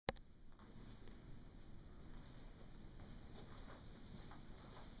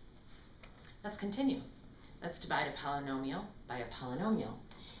Let's continue. Let's divide a polynomial by a polynomial.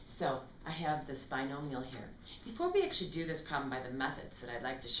 So I have this binomial here. Before we actually do this problem by the methods that I'd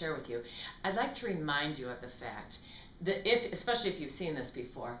like to share with you, I'd like to remind you of the fact that especially if you've seen this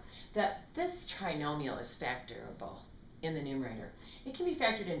before, that this trinomial is factorable in the numerator. It can be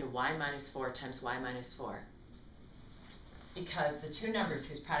factored into y minus 4 times y minus 4. Because the two numbers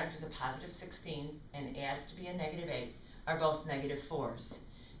whose product is a positive 16 and adds to be a negative 8 are both negative 4s.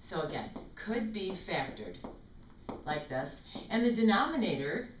 So again, could be factored like this. And the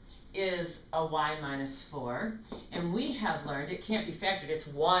denominator is a y minus 4. And we have learned it can't be factored. It's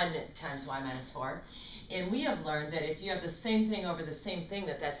 1 times y minus 4. And we have learned that if you have the same thing over the same thing,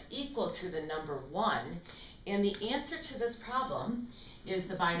 that's equal to the number 1. And the answer to this problem is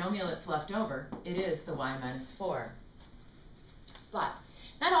the binomial that's left over. It is the y minus 4. But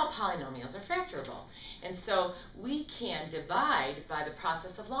not all polynomials are factorable. And so we can divide by the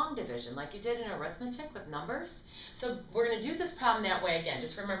process of long division, like you did in arithmetic with numbers. So we're going to do this problem that way again.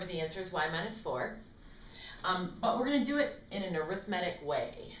 Just remember the answer is y minus 4. But we're going to do it in an arithmetic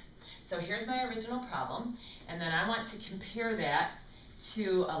way. So here's my original problem. And then I want to compare that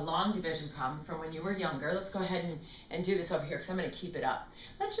to a long division problem from when you were younger. Let's go ahead and do this over here because I'm going to keep it up.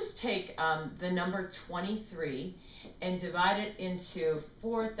 Let's just take the number 23 and divide it into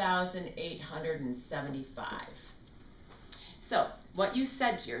 4,875. So what you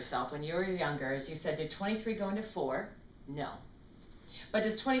said to yourself when you were younger is you said, did 23 go into 4? No. But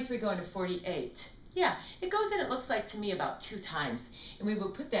does 23 go into 48? Yeah, it goes in, it looks like to me, about 2 times. And we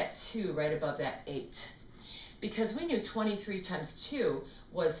would put that 2 right above that 8. Because we knew 23 times 2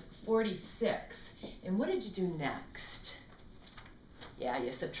 was 46. And what did you do next? Yeah,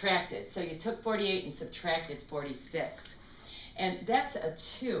 you subtracted. So you took 48 and subtracted 46. And that's a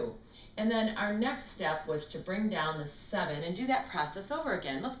 2. And then our next step was to bring down the 7 and do that process over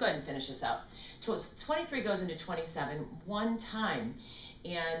again. Let's go ahead and finish this out. 23 goes into 27 1 time.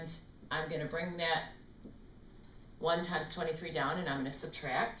 And I'm going to bring that 1 times 23 down, and I'm going to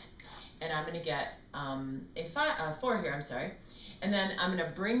subtract. And I'm going to get a 4 here, I'm sorry. And then I'm going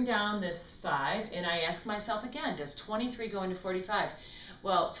to bring down this 5, and I ask myself again, does 23 go into 45?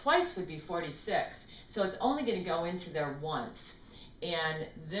 Well, twice would be 46, so it's only going to go into there once. And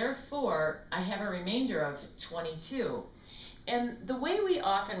therefore, I have a remainder of 22. And the way we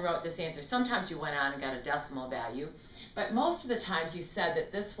often wrote this answer, sometimes you went on and got a decimal value, but most of the times you said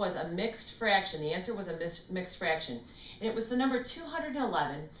that this was a mixed fraction. The answer was a mixed fraction. And it was the number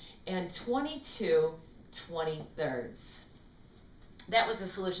 211 and 22 23rds. That was the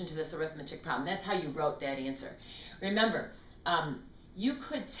solution to this arithmetic problem. That's how you wrote that answer. Remember, you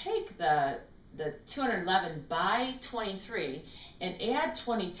could take the 211 by 23 and add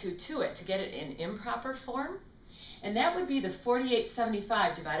 22 to it to get it in improper form. And that would be the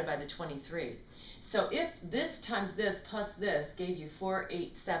 4875 divided by the 23. So if this times this plus this gave you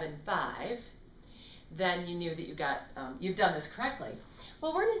 4875, then you knew that you've done this correctly.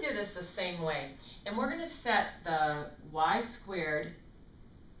 Well, we're going to do this the same way. And we're going to set the y squared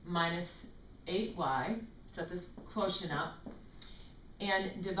minus 8y, set this quotient up,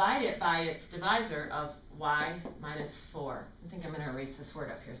 and divide it by its divisor of y minus 4. I think I'm going to erase this word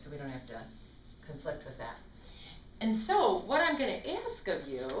up here so we don't have to conflict with that. And so what I'm going to ask of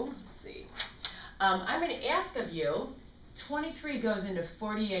you, let's see, I'm going to ask of you, 23 goes into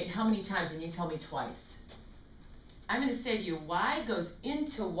 48 how many times? And you told me twice. I'm going to say to you, y goes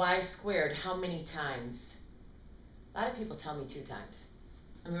into y squared how many times? A lot of people tell me 2 times.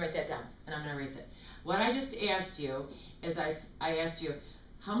 Let me write that down, and I'm going to erase it. What I just asked you is I asked you,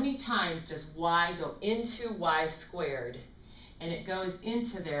 how many times does y go into y squared? And it goes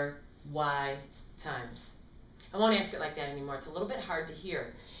into there y times. I won't ask it like that anymore. It's a little bit hard to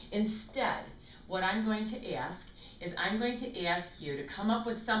hear. Instead, what I'm going to ask is I'm going to ask you to come up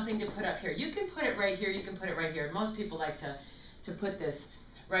with something to put up here. You can put it right here. You can put it right here. Most people like to put this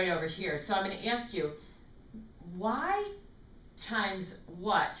right over here. So I'm going to ask you, y times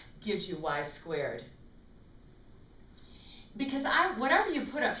what gives you y squared? Because whatever you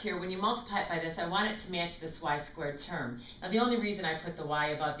put up here, when you multiply it by this, I want it to match this y squared term. Now, the only reason I put the y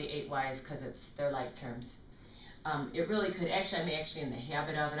above the 8y is because they're like terms. It really could, I'm actually in the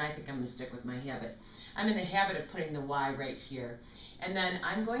habit of, and I think I'm going to stick with my habit. I'm in the habit of putting the y right here. And then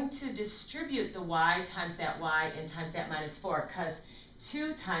I'm going to distribute the y times that y and times that minus 4, because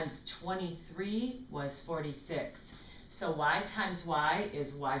 2 times 23 was 46. So y times y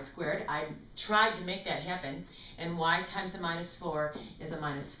is y squared. I tried to make that happen. And y times a minus 4 is a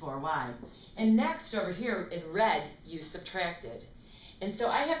minus 4y. And next over here in red, you subtracted. And so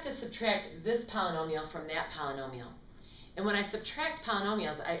I have to subtract this polynomial from that polynomial. And when I subtract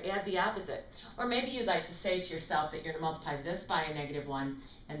polynomials, I add the opposite. Or maybe you'd like to say to yourself that you're going to multiply this by a -1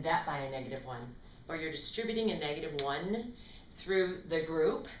 and that by a -1. Or you're distributing a -1 through the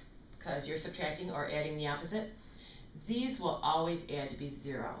group because you're subtracting or adding the opposite. These will always add to be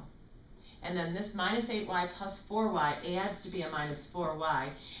 0. And then this minus 8y plus 4y adds to be a minus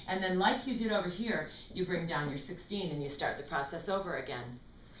 4y. And then like you did over here, you bring down your 16 and you start the process over again.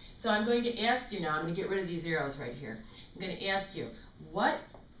 So I'm going to ask you now, I'm going to get rid of these zeros right here. I'm going to ask you, what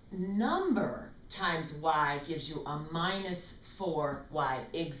number times y gives you a minus 4y?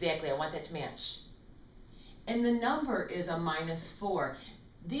 Exactly, I want that to match. And the number is a minus 4.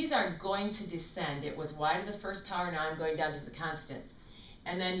 These are going to descend. It was y to the first power, now I'm going down to the constant.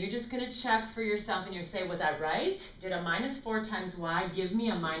 And then you're just going to check for yourself and you say, was I right? Did a minus 4 times y give me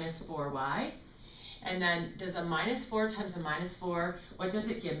a minus 4y? And then does a minus 4 times a minus 4, what does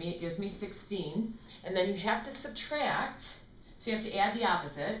it give me? It gives me 16. And then you have to subtract, so you have to add the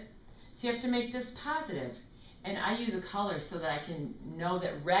opposite. So you have to make this positive. And I use a color so that I can know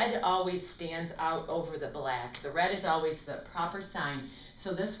that red always stands out over the black. The red is always the proper sign.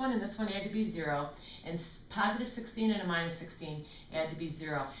 So this one and this one add to be 0, and positive 16 and a minus 16 add to be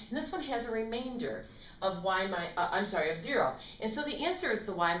 0. And this one has a remainder of of 0. And so the answer is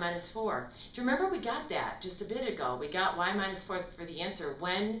the y minus 4. Do you remember we got that just a bit ago? We got y minus 4 for the answer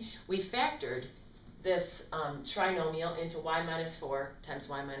when we factored this trinomial into y minus 4 times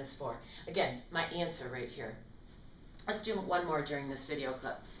y minus 4. Again, my answer right here. Let's do one more during this video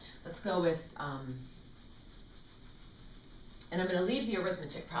clip. Let's go with, and I'm going to leave the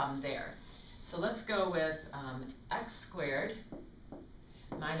arithmetic problem there. So let's go with x squared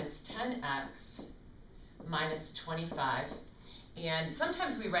minus 10x minus 25. And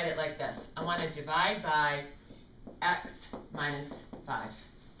sometimes we write it like this. I want to divide by x minus 5.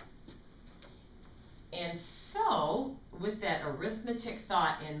 And so, with that arithmetic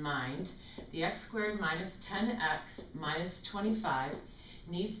thought in mind, the x squared minus 10x minus 25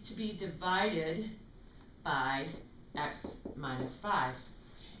 needs to be divided by x minus 5.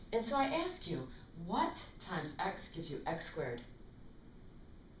 And so I ask you, what times x gives you x squared?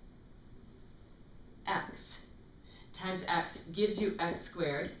 X times x gives you x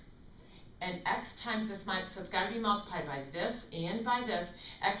squared. And x times this minus, so it's got to be multiplied by this and by this.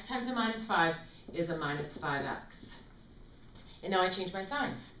 X times a minus 5 is a minus 5x. And now I change my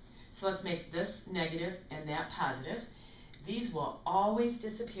signs. So let's make this negative and that positive. These will always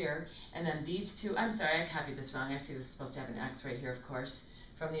disappear, and then these two, I'm sorry, I copied this wrong. I see this is supposed to have an x right here, of course,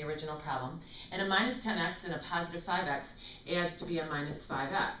 from the original problem. And a minus 10x and a positive 5x adds to be a minus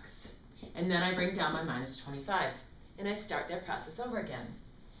 5x. And then I bring down my minus 25, and I start that process over again.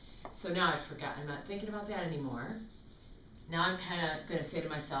 So now I've forgotten, I'm not thinking about that anymore. Now I'm kind of going to say to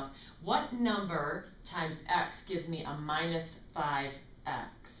myself, what number times x gives me a minus 5x?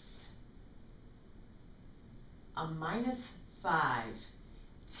 A minus 5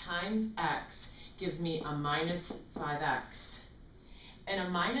 times x gives me a minus 5x. And a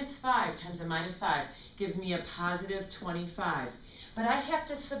minus 5 times a minus 5 gives me a positive 25. But I have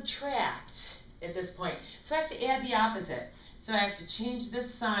to subtract at this point. So I have to add the opposite. So I have to change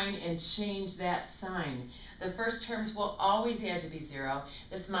this sign and change that sign. The first terms will always add to be 0.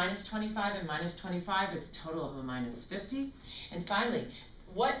 This minus 25 and minus 25 is a total of a minus 50. And finally,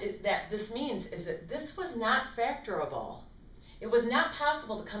 what this means is that this was not factorable. It was not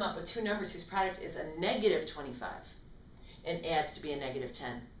possible to come up with two numbers whose product is a negative 25 and adds to be a negative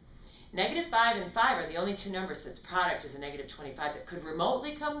 10. Negative 5 and 5 are the only two numbers that's product is a negative 25 that could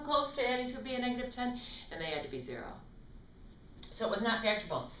remotely come close to adding to be a negative 10, and they had to be 0. So it was not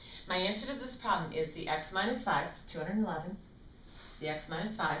factorable. My answer to this problem is the x minus 5, 211, the x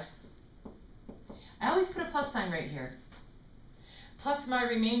minus 5. I always put a plus sign right here. Plus my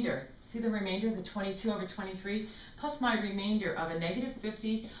remainder, see the remainder, the 22 over 23, plus my remainder of a negative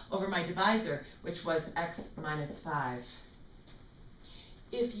 50 over my divisor, which was x minus 5.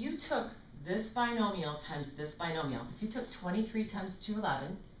 If you took this binomial times this binomial, if you took 23 times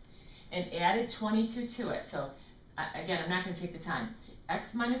 211 and added 22 to it, so again, I'm not going to take the time,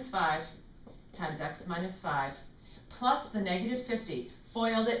 x minus 5 times x minus 5 plus the negative 50,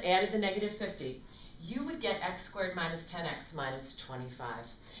 foiled it, added the negative 50, you would get x squared minus 10x minus 25.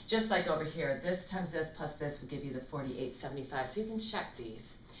 Just like over here, this times this plus this would give you the 4875. So you can check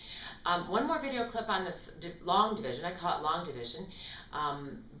these. One more video clip on this long division, I call it long division,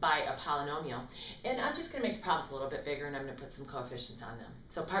 by a polynomial. And I'm just going to make the problems a little bit bigger, and I'm going to put some coefficients on them.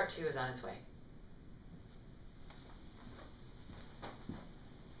 So part 2 is on its way.